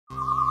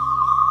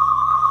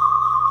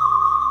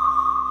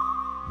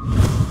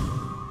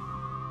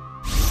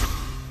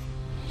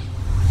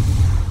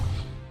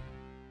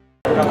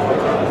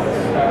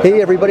Hey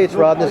everybody, it's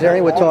Rob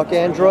Nazarian with Talk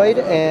Android,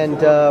 and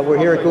we're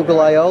here at Google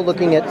I/O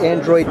looking at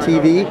Android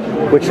TV,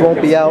 which won't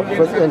be out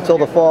until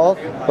the fall,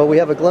 but we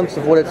have a glimpse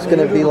of what it's going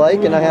to be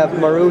like, and I have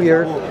Maru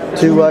here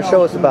to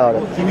show us about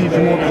it.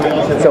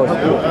 Show us.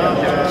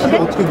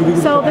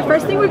 Okay. So the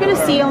first thing we're going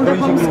to see on the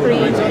home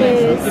screen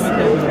is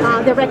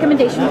the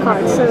recommendation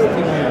card. So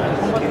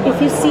if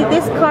you see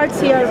these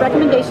cards here,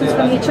 recommendations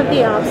from each of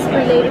the apps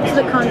related to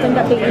the content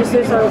that the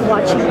users are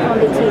watching on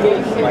the TV.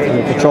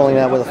 You're controlling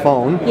that with a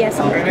phone. Yes,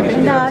 I'm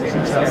doing that.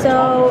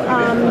 So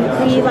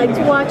we like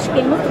to watch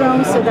Game of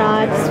Thrones, so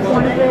that's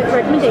one of the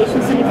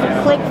recommendations. And if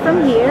you click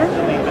from here,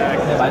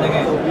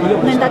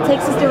 then that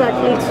takes us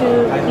directly to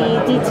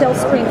the detail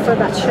screen for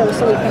that show,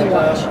 so we can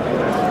watch.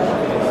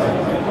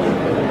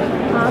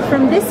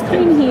 From this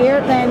screen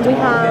here, then we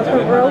have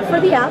a row for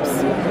the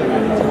apps.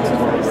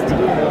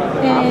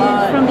 And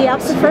from the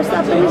apps, the first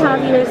app that we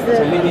have here is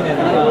the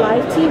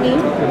Live TV.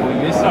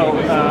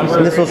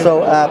 And this will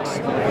show apps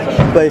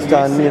based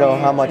on,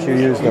 how much you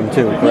use them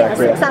too, correct?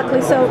 Yes,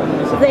 exactly. So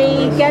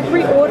they get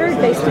reordered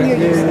based on your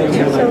usage.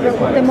 So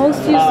the most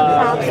used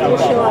apps will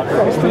show up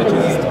first in the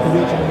list.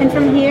 And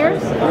from here,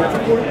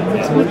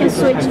 we can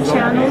switch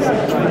channels.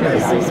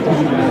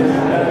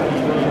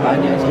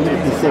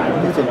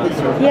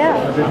 Yeah,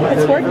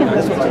 it's working.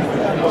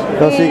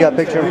 Oh, so you got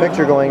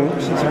picture-in-picture going.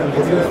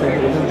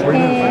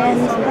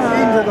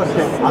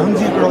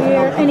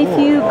 And if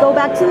you go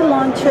back to the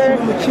launcher,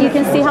 you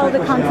can see how the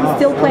content's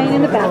still playing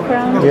in the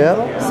background.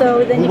 Yeah.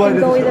 So then you can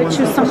go either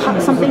choose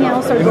something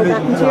else or go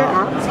back into your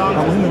app.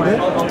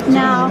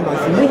 Now,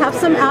 we have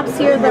some apps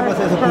here that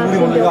have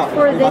been built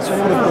for this, for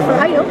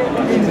I/O.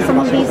 Some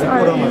of these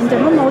are in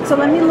demo mode. So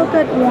let me look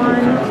at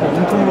one.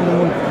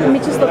 Let me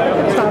just look at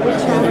the travel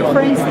channel,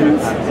 for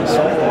instance.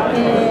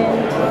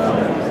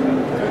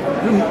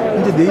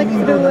 And click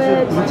through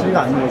it.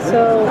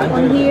 So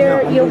on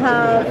here you'll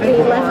have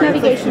a left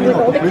navigation with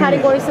all the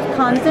categories of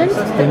content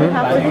that you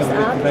have for this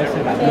app,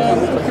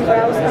 and you can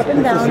browse up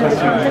and down, and the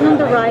content on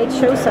the right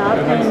shows up.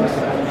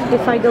 And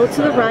if I go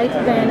to the right,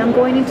 then I'm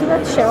going into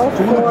that shelf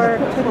for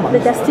the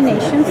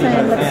destinations,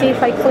 and let's see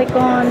if I click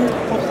on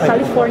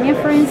California,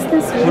 for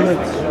instance, here,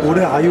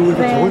 then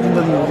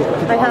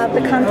I have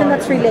the content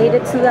that's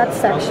related to that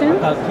section.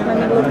 Let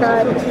me look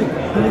at,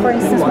 for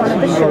instance, one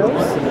of the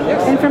shows,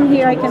 and from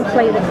here I can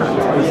play the content.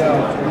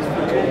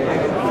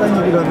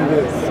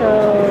 So,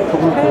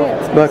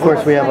 but of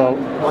course we have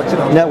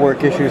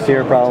network issues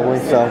here probably,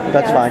 so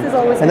that's fine,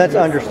 and that's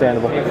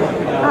understandable.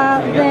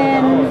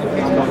 Then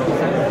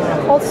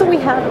also we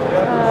have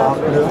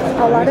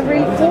a lot of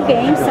really cool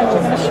games, and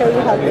we're going to show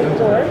you how they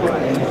work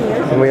here.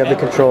 And we have the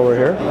controller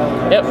here.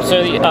 Yep,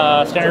 so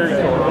the standard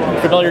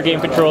familiar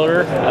game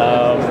controller.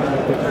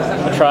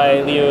 We'll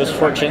try Leo's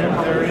Fortune.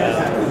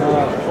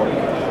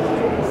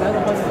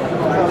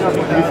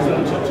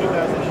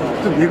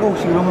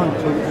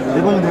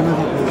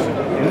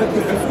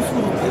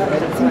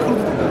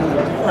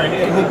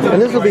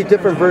 And this will be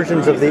different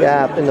versions of the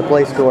app in the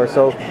Play Store.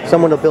 So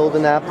someone will build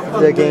an app,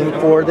 the game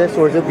for this,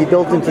 or is it be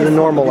built into the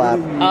normal app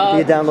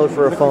you download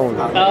for a phone?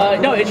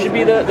 No, it should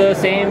be the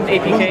same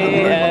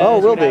APK.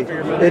 As will be.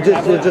 It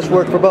just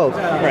work for both.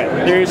 Right.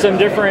 There's some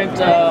different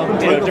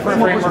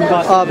different framework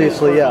costs.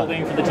 Obviously, yeah.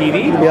 Building for the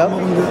TV. Yep.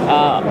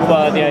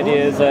 But the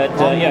idea is that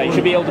you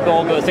should be able to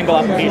build a single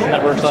application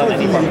that works on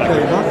any form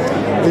factor.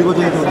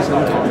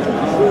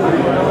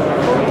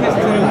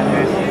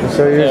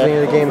 So you're using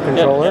the game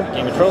controller?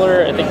 Game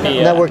controller, I think the...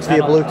 and that works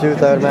via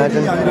Bluetooth, I would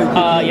imagine?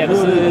 Yeah,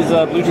 this is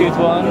a Bluetooth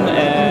one,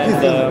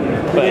 and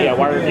but yeah,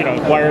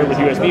 wired with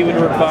USB would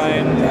work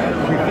fine.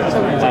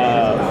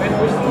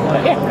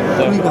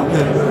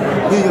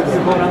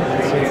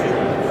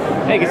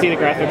 You can see the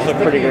graphics look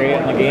pretty great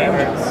in the game.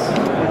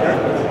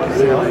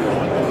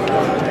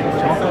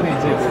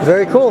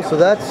 Very cool. So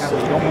that's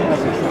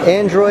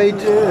Android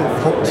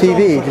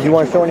TV. Did you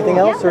want to show anything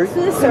else? Yeah, let's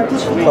do the search.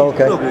 Oh,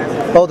 okay.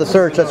 Oh, the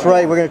search. That's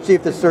right. We're going to see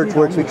if the search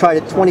works. We tried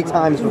it 20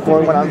 times before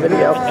it went on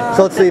video.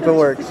 So let's see if it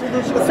works.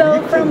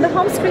 So from the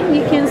home screen,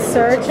 you can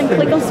search and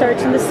click on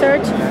search, and the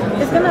search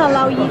is going to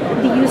allow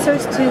the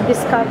users to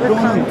discover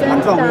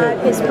content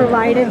that is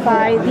provided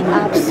by the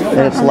apps.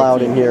 And it's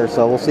loud in here,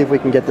 so we'll see if we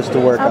can get this to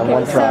work on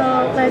one try.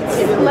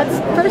 So let's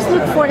first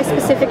look for a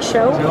specific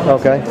show.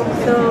 Okay.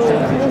 So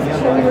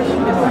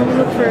let me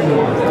look for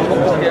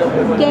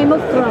Game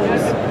of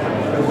Thrones.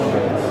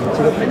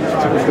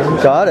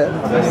 Got it.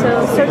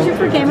 So searching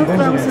for Game of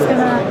Thrones is going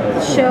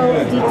to show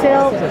a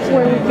detail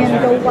where we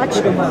can go watch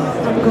them.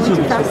 I'm going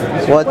too fast.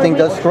 Well, that thing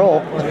does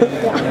scroll.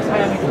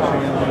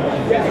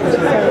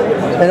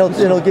 And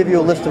it'll give you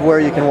a list of where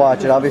you can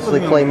watch it. Obviously,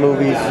 play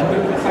movies,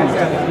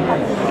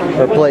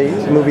 or play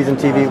movies and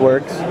TV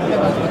works.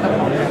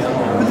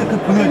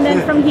 And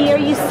then from here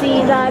you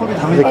see that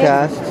the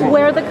cast,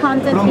 where the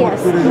content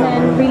is, and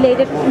then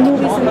related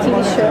movies and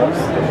TV shows.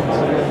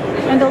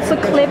 And also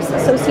clips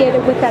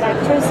associated with that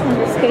actress, in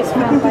this case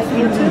from like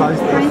YouTube,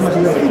 for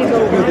instance. If you go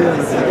there,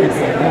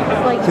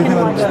 like you can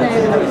watch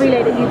them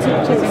related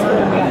YouTube clips.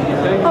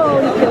 Oh,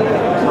 you killed it.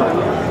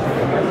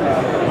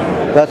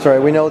 That's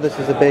right, we know this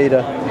is a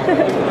beta.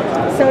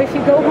 So if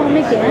you go home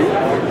again,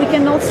 we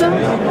can also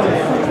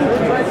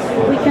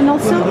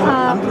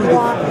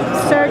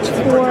search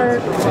for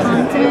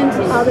content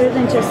other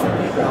than just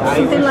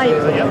something like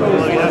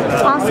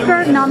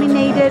Oscar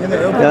nominated.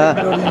 Yeah,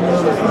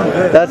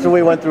 that's what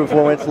we went through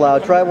for when it's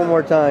loud. Try it one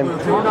more time.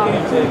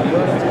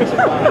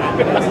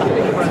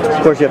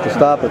 Of course, you have to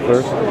stop it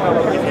first.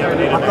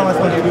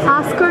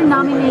 Oscar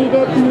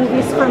nominated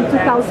movies from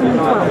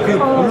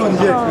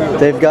 2012.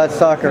 They've got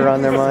soccer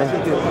on their mind.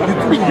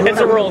 It's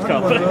a World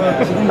Cup.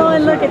 Oh,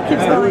 look, it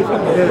keeps going.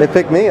 They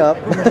picked me up.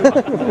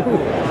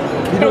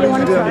 Okay, you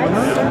want to try?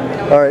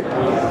 All right.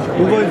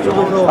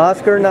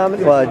 Oscar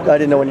nominated. Well, I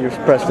didn't know when you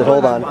pressed it.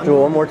 Hold on. Do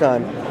it one more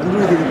time.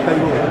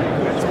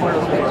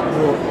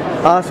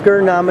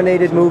 Oscar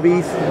nominated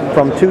movies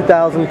from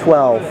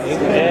 2012.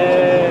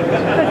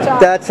 Good job.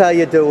 That's how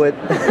you do it.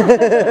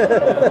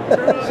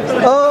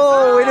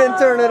 Oh, we didn't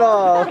turn it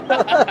off.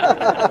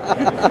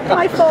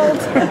 My fault.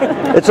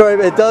 It's all right.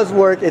 It does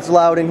work. It's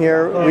loud in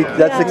here.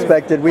 That's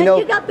expected. We and know.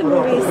 you got the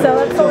movies, so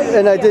that's all.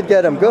 And I did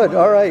get them. Good.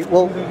 All right.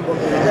 Well,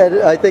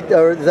 I think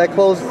does that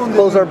close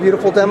our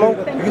beautiful demo?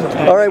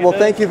 All right. Well,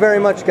 thank you very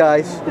much,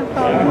 guys.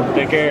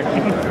 Take care.